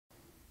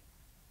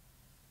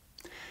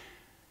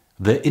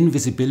The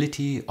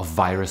Invisibility of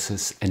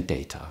Viruses and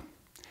Data.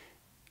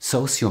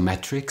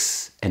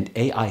 Sociometrics and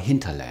AI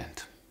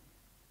hinterland.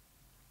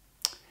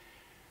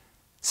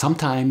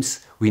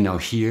 Sometimes we now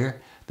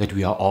hear that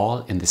we are all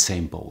in the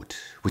same boat,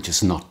 which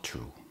is not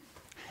true.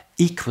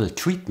 Equal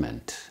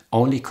treatment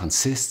only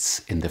consists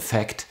in the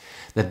fact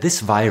that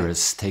this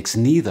virus takes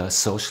neither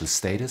social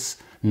status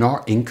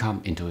nor income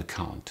into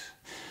account,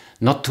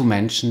 not to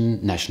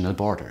mention national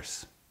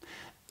borders.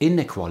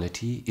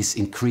 Inequality is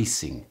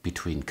increasing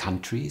between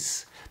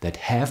countries that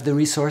have the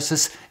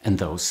resources and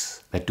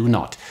those that do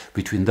not,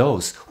 between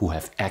those who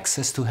have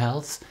access to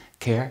health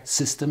care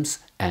systems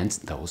and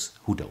those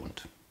who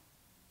don't.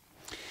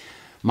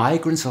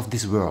 Migrants of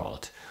this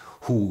world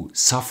who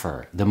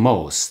suffer the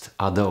most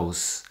are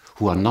those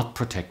who are not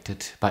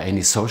protected by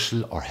any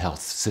social or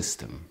health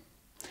system.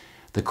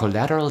 The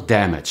collateral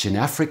damage in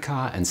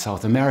Africa and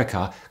South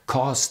America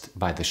caused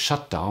by the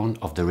shutdown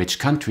of the rich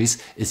countries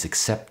is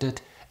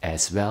accepted,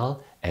 as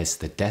well as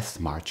the death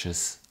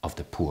marches of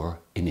the poor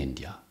in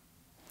India.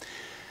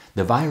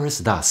 The virus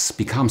thus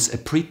becomes a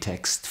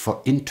pretext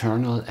for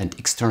internal and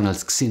external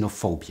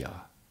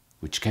xenophobia,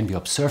 which can be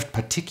observed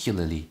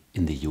particularly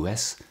in the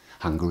US,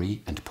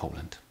 Hungary and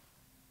Poland.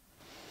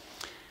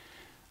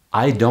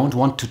 I don't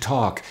want to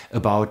talk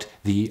about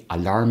the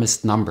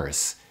alarmist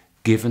numbers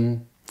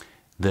given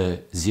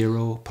the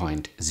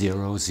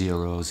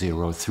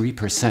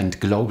 0.0003%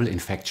 global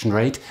infection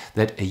rate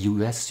that a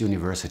US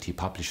university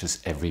publishes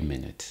every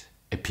minute,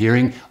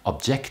 appearing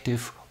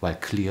objective while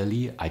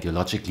clearly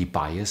ideologically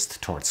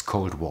biased towards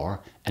Cold War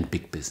and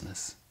big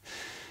business.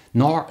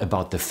 Nor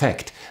about the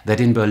fact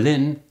that in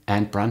Berlin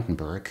and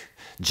Brandenburg,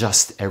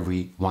 just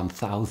every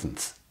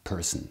 1,000th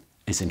person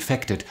is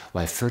infected,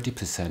 while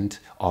 30%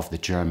 of the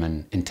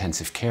German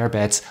intensive care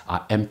beds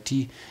are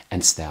empty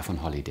and staff on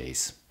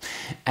holidays.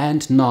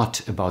 And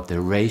not about the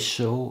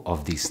ratio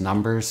of these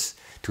numbers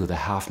to the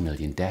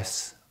 500,000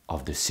 deaths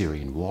of the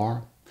Syrian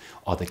war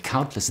or the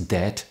countless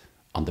dead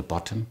on the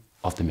bottom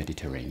of the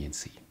Mediterranean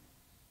Sea.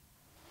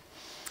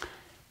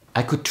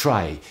 I could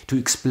try to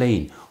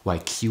explain why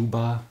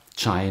Cuba,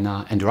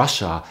 China and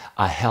Russia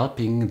are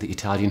helping the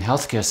Italian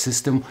healthcare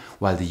system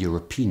while the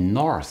European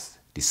North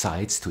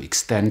decides to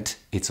extend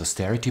its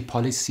austerity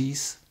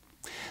policies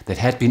that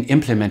had been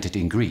implemented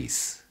in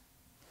Greece,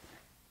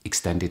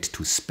 extended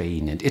to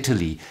Spain and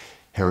Italy,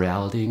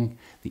 heralding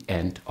the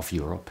end of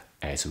Europe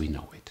as we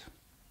know it.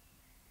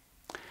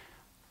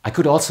 I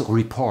could also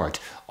report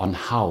on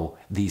how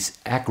these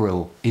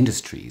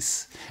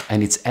agro-industries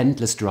and its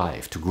endless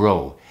drive to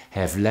grow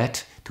have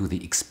led to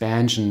the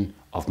expansion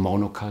of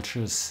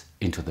monocultures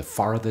into the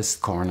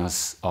farthest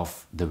corners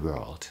of the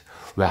world,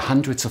 where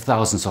hundreds of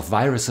thousands of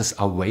viruses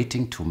are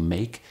waiting to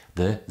make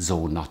the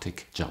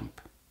zoonotic jump.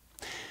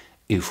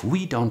 If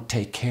we don't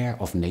take care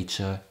of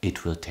nature,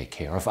 it will take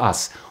care of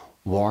us,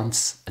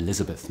 warns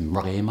Elizabeth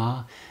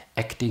Mrema,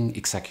 acting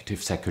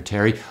executive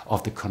secretary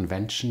of the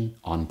Convention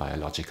on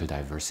Biological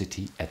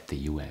Diversity at the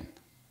UN.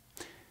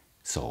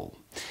 So,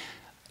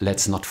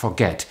 let's not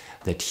forget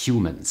that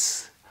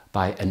humans,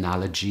 by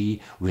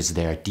analogy with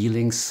their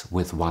dealings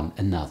with one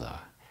another,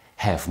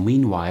 have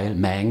meanwhile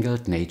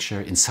mangled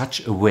nature in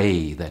such a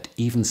way that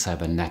even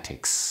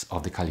cybernetics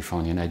of the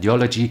Californian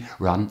ideology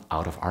run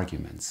out of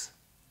arguments,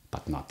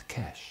 but not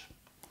cash.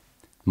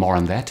 More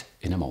on that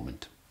in a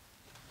moment.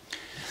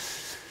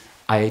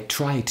 I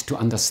tried to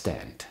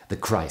understand the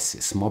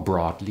crisis more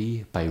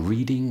broadly by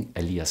reading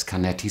Elias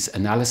Canetti's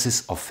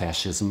analysis of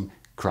fascism,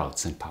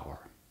 crowds and power.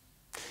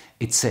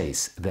 It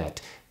says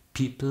that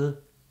people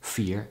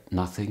fear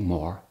nothing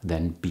more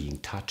than being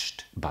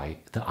touched by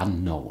the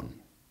unknown.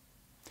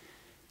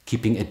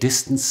 Keeping a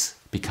distance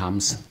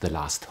becomes the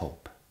last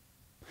hope.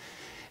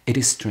 It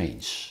is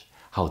strange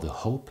how the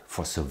hope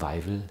for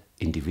survival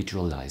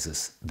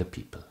individualizes the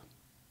people.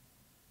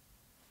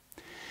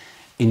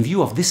 In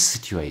view of this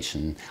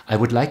situation, I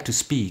would like to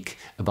speak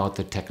about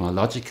the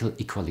technological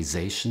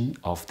equalization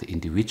of the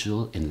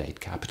individual in late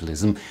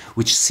capitalism,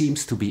 which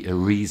seems to be a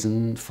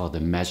reason for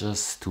the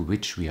measures to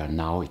which we are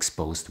now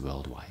exposed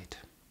worldwide.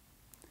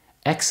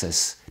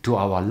 Access to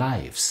our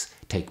lives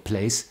take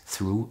place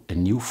through a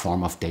new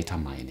form of data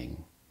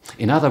mining.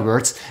 In other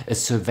words, a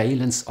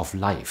surveillance of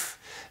life,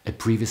 a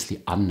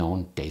previously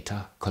unknown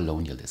data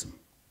colonialism.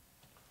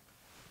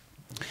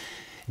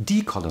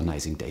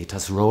 Decolonizing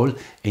data's role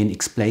in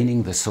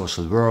explaining the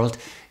social world,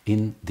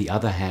 in the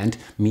other hand,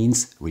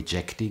 means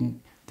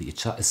rejecting the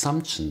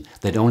assumption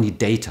that only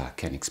data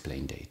can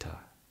explain data.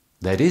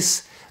 That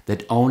is,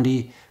 that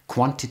only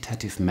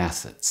quantitative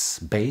methods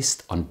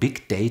based on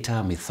big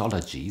data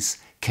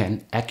mythologies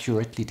can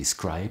accurately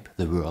describe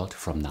the world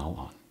from now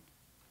on.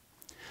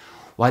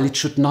 While it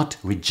should not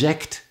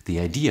reject the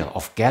idea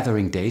of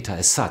gathering data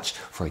as such,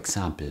 for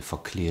example, for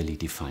clearly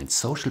defined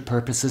social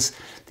purposes,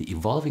 the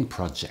evolving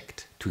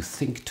project to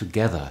think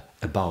together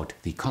about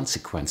the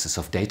consequences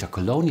of data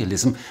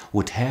colonialism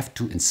would have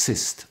to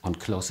insist on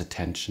close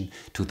attention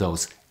to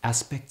those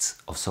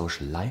aspects of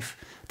social life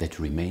that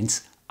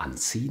remains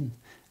unseen,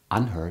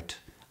 unheard,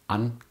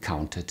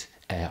 uncounted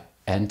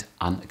and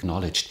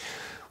unacknowledged,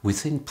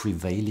 within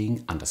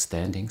prevailing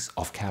understandings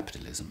of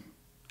capitalism,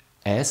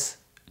 as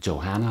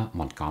Johanna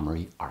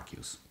Montgomery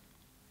argues.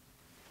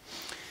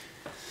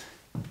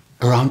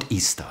 Around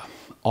Easter,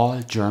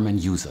 all German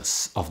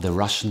users of the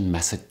Russian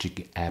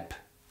messaging app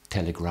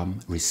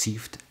Telegram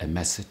received a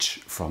message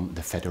from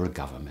the federal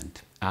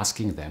government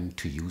asking them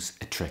to use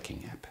a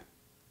tracking app.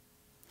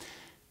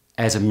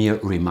 As a mere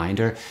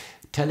reminder,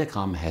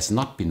 Telegram has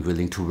not been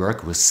willing to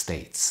work with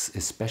states,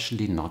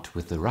 especially not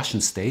with the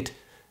Russian state,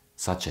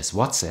 such as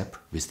WhatsApp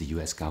with the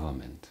US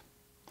government.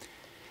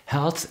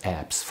 Health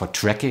apps for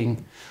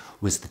tracking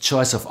with the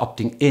choice of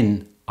opting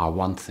in are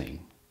one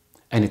thing,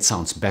 and it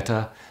sounds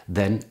better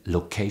than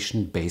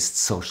location-based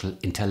social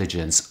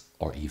intelligence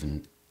or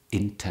even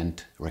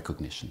intent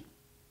recognition.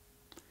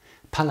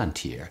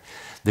 Palantir,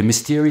 the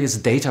mysterious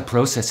data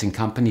processing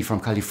company from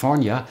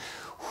California,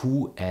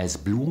 who, as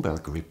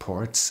Bloomberg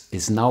reports,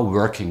 is now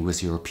working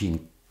with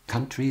European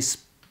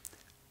countries,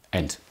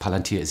 and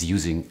Palantir is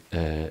using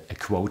a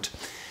quote,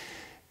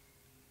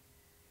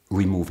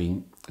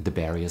 removing the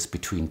barriers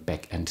between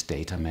back-end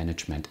data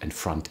management and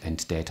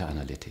front-end data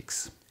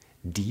analytics.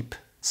 Deep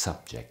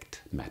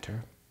subject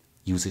matter,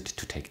 use it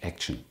to take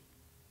action.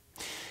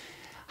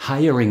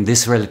 Hiring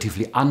this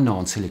relatively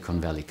unknown Silicon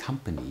Valley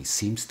company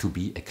seems to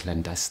be a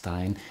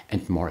clandestine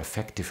and more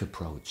effective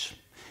approach.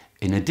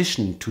 In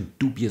addition to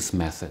dubious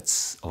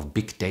methods of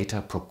big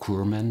data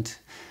procurement,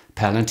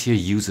 Palantir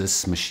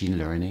uses machine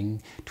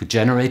learning to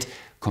generate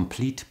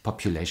complete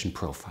population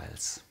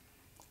profiles.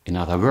 In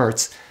other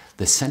words,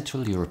 the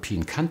Central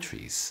European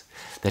countries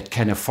that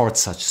can afford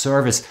such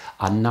service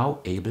are now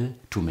able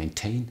to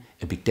maintain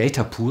a big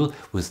data pool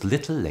with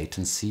little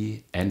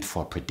latency and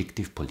for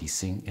predictive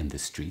policing in the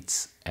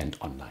streets and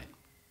online.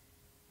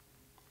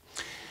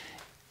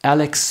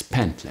 Alex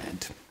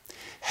Pentland,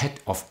 head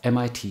of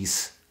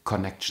MIT's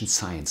Connection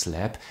Science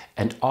Lab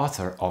and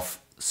author of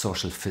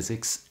Social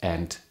Physics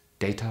and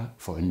Data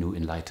for a New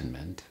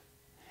Enlightenment,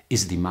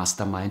 is the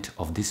mastermind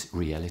of this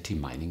reality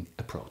mining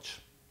approach.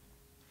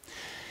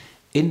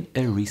 In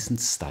a recent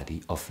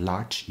study of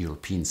large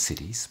European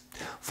cities,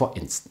 for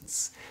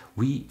instance,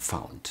 we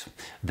found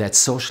that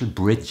social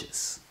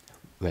bridges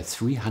were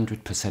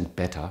 300%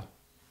 better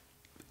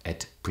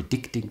at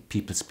predicting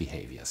people's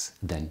behaviors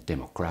than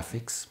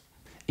demographics,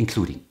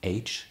 including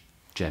age,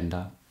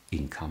 gender,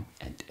 income,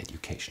 and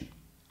education.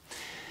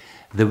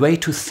 The way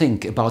to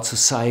think about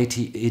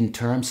society in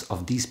terms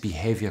of these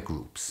behavior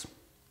groups.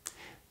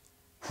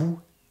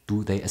 Who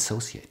do they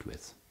associate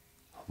with?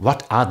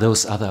 What are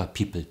those other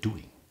people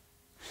doing?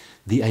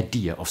 The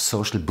idea of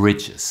social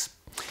bridges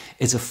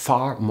is a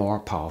far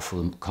more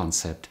powerful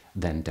concept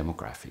than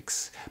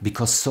demographics,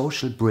 because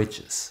social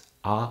bridges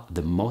are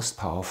the most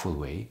powerful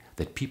way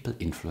that people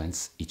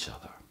influence each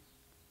other.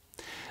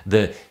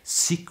 The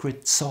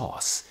secret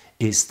sauce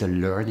is the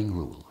learning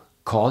rule,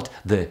 called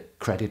the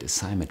credit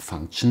assignment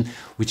function,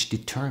 which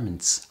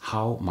determines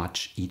how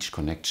much each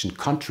connection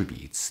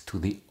contributes to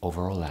the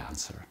overall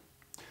answer.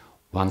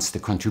 Once the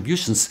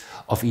contributions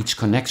of each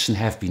connection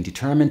have been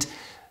determined,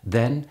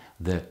 then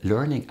the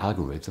learning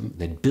algorithm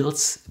that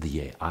builds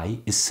the AI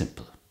is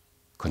simple.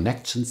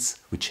 Connections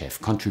which have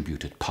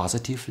contributed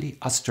positively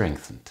are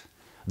strengthened.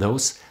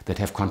 Those that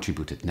have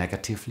contributed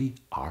negatively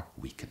are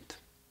weakened.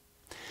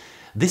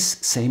 This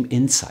same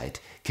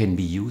insight can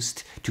be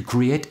used to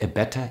create a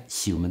better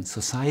human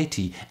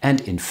society,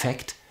 and in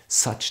fact,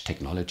 such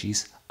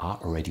technologies are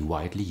already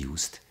widely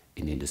used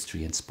in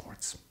industry and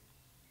sports.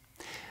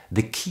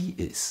 The key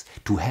is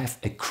to have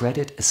a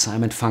credit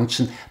assignment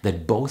function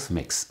that both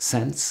makes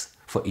sense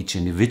for each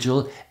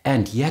individual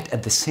and yet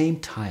at the same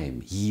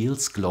time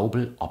yields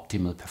global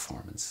optimal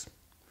performance.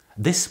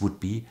 This would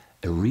be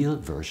a real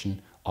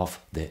version of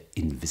the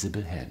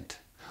invisible hand,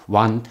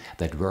 one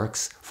that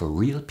works for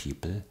real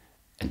people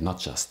and not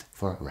just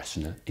for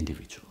rational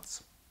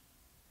individuals.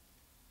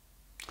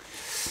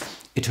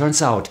 It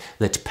turns out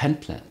that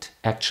Pentland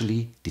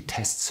actually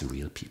detests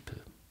real people.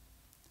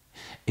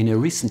 In a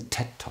recent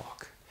TED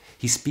Talk,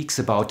 he speaks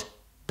about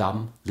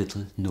dumb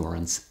little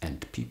neurons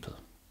and people.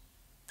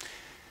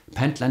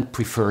 Pentland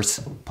prefers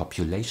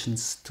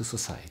populations to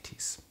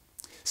societies,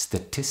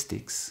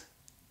 statistics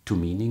to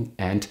meaning,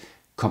 and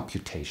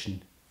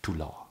computation to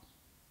law.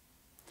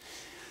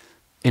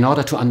 In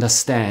order to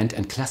understand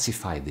and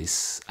classify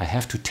this, I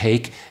have to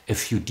take a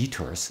few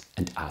detours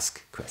and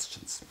ask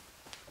questions.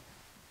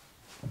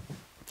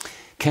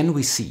 Can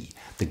we see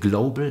the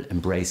global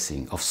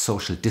embracing of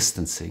social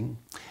distancing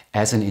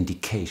as an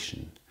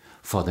indication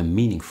for the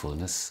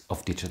meaningfulness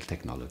of digital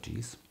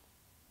technologies?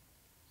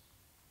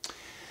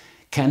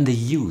 Can the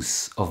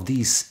use of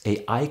these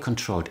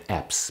AI-controlled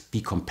apps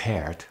be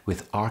compared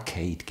with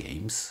arcade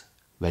games,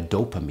 where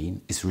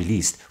dopamine is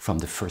released from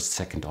the first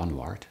second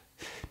onward,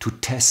 to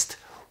test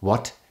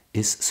what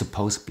is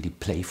supposedly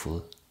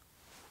playful,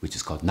 which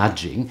is called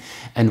nudging,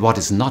 and what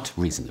is not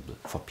reasonable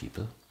for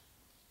people?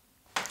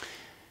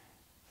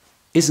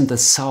 Isn't the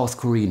South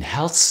Korean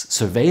health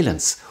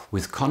surveillance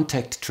with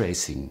contact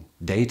tracing,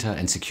 data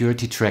and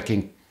security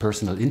tracking,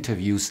 personal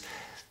interviews,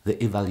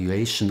 the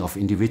evaluation of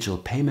individual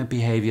payment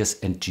behaviors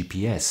and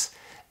GPS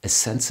a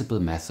sensible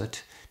method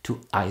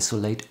to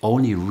isolate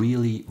only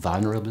really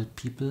vulnerable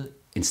people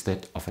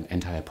instead of an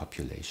entire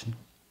population?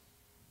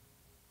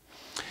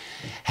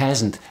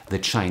 Hasn't the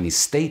Chinese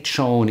state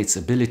shown its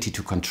ability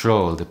to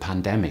control the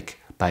pandemic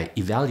by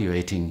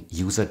evaluating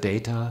user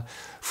data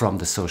from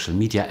the social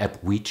media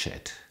app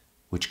WeChat,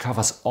 which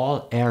covers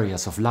all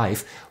areas of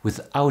life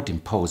without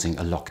imposing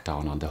a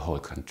lockdown on the whole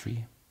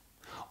country?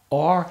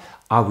 Or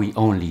are we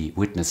only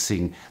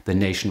witnessing the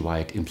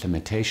nationwide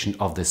implementation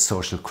of the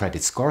social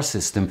credit score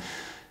system,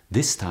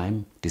 this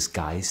time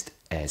disguised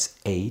as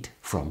aid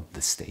from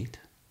the state?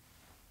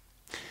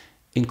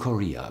 In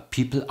Korea,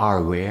 people are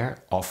aware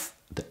of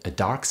a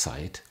dark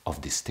side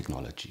of this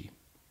technology.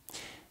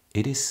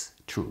 It is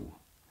true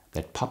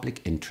that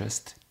public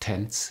interest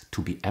tends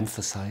to be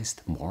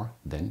emphasized more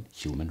than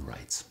human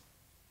rights.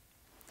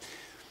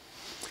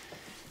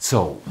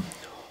 So,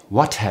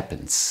 what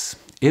happens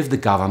if the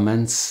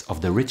governments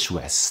of the rich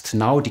West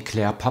now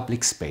declare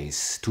public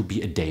space to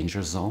be a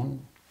danger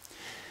zone?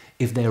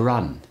 If they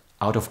run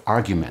out of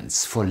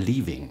arguments for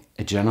leaving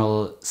a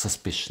general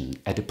suspicion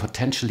at a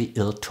potentially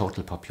ill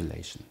total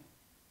population?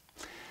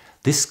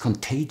 This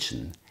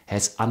contagion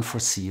has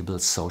unforeseeable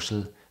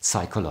social,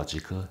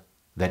 psychological,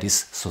 that is,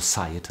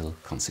 societal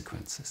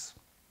consequences.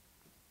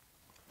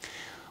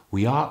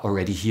 We are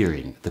already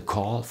hearing the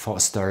call for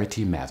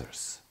austerity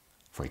measures,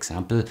 for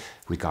example,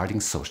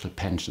 regarding social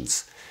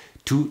pensions,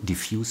 to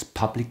diffuse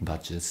public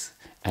budgets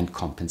and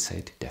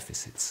compensate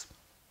deficits.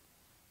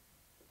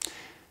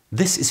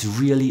 This is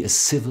really a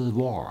civil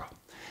war.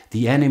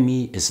 The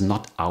enemy is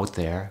not out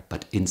there,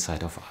 but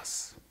inside of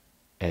us,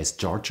 as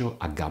Giorgio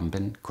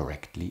Agamben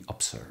correctly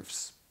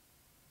observes.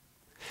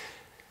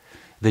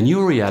 The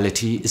new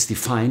reality is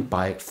defined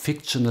by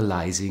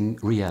fictionalizing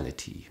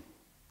reality.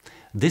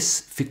 This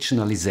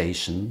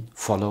fictionalization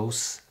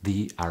follows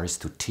the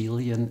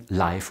Aristotelian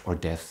life or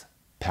death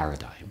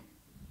paradigm.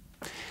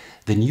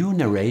 The new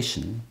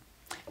narration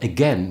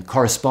again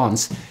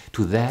corresponds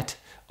to that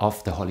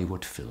of the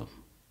Hollywood film,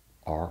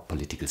 or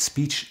political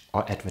speech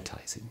or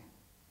advertising.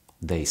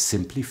 They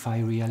simplify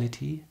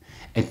reality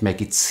and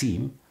make it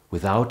seem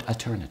without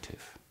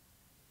alternative.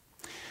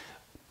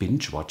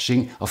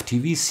 Binge-watching of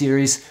TV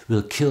series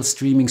will kill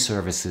streaming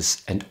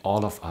services and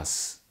all of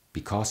us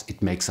because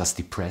it makes us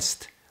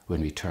depressed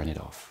when we turn it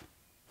off.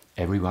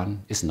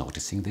 Everyone is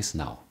noticing this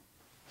now.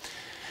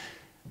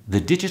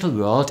 The digital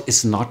world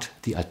is not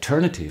the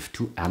alternative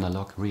to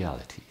analog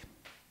reality.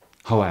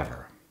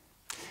 However,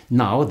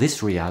 now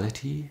this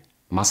reality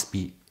must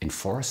be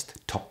enforced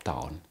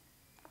top-down,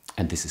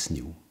 and this is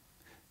new.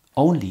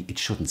 Only it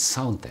shouldn't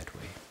sound that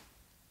way.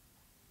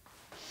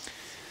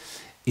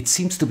 It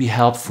seems to be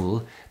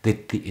helpful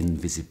that the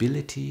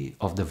invisibility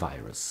of the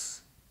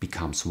virus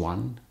becomes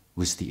one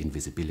with the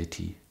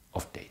invisibility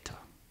of data.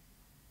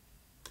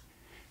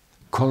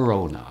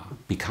 Corona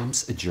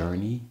becomes a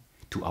journey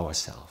to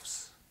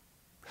ourselves.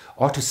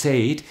 Or to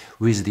say it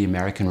with the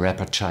American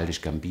rapper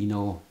Childish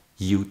Gambino,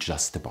 you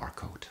just a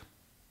barcode.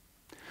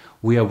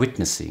 We are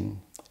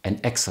witnessing an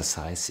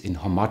exercise in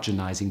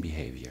homogenizing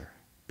behavior,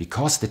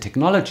 because the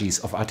technologies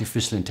of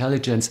artificial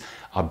intelligence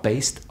are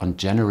based on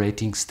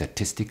generating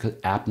statistical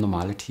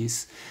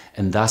abnormalities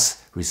and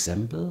thus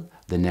resemble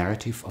the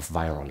narrative of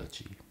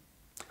virology.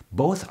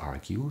 Both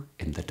argue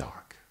in the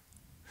dark.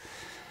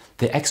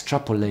 They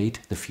extrapolate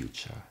the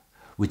future,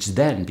 which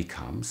then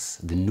becomes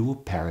the new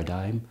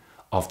paradigm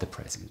of the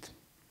present.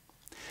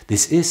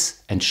 This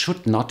is and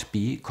should not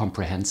be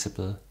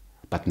comprehensible,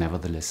 but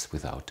nevertheless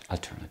without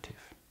alternative.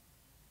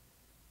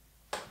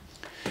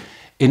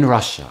 In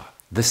Russia,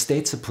 the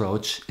state's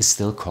approach is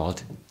still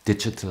called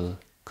digital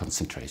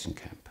concentration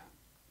camp.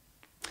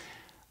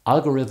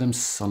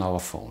 Algorithms on our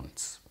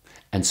phones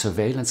and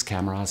surveillance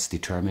cameras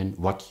determine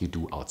what you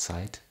do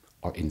outside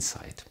or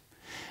inside,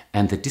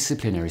 and the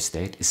disciplinary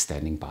state is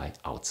standing by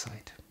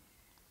outside.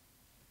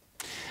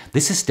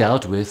 This is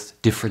dealt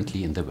with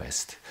differently in the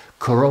West.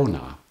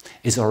 Corona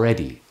is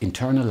already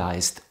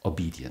internalized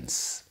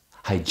obedience,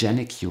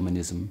 hygienic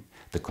humanism,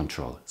 the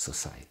control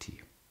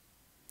society.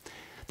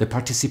 The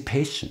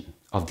participation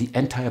of the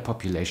entire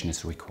population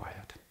is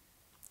required,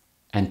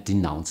 and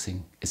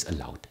denouncing is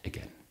allowed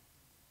again.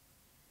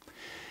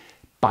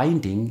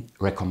 Binding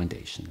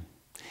recommendation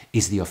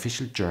is the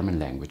official German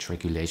language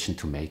regulation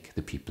to make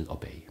the people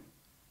obey.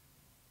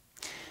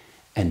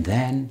 And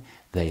then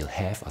they'll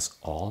have us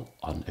all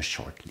on a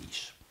short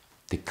leash.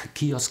 The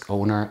kiosk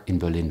owner in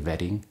Berlin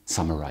Wedding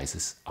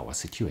summarizes our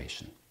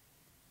situation.